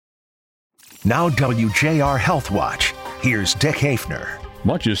Now WJR Health Watch. Here's Dick Hafner.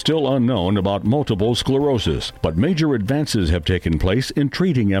 Much is still unknown about multiple sclerosis, but major advances have taken place in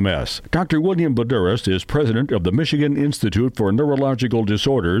treating MS. Dr. William Badouris is president of the Michigan Institute for Neurological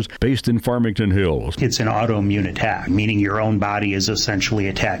Disorders based in Farmington Hills. It's an autoimmune attack, meaning your own body is essentially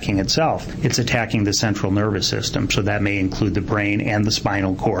attacking itself. It's attacking the central nervous system, so that may include the brain and the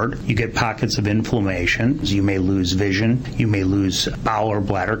spinal cord. You get pockets of inflammation. You may lose vision. You may lose bowel or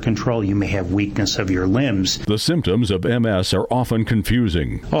bladder control. You may have weakness of your limbs. The symptoms of MS are often confusing.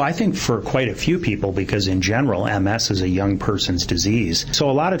 Well, I think for quite a few people, because in general, MS is a young person's disease. So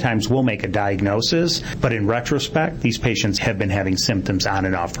a lot of times we'll make a diagnosis, but in retrospect, these patients have been having symptoms on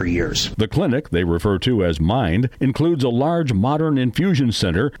and off for years. The clinic, they refer to as MIND, includes a large modern infusion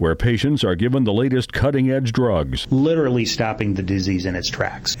center where patients are given the latest cutting-edge drugs. Literally stopping the disease in its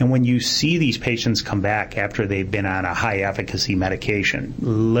tracks. And when you see these patients come back after they've been on a high-efficacy medication,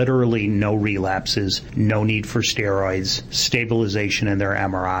 literally no relapses, no need for steroids, stabilization in their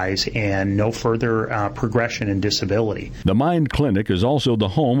MRIs, and no further progression in disability. The MIND Clinic is also the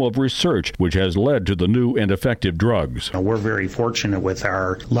home of research, which has led to the new and effective drugs. We're very fortunate with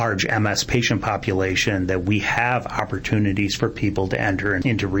our large MS patient population that we have opportunities for people to enter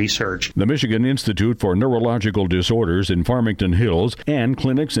into research. The Michigan Institute for Neurological Disorders in Farmington Hills and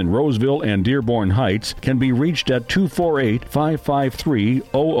clinics in Roseville and Dearborn Heights can be reached at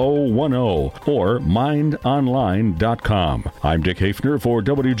 248-553-0010 or mindonline.com. I'm Dick Hafner for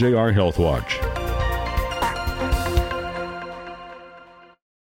WJR Health Watch.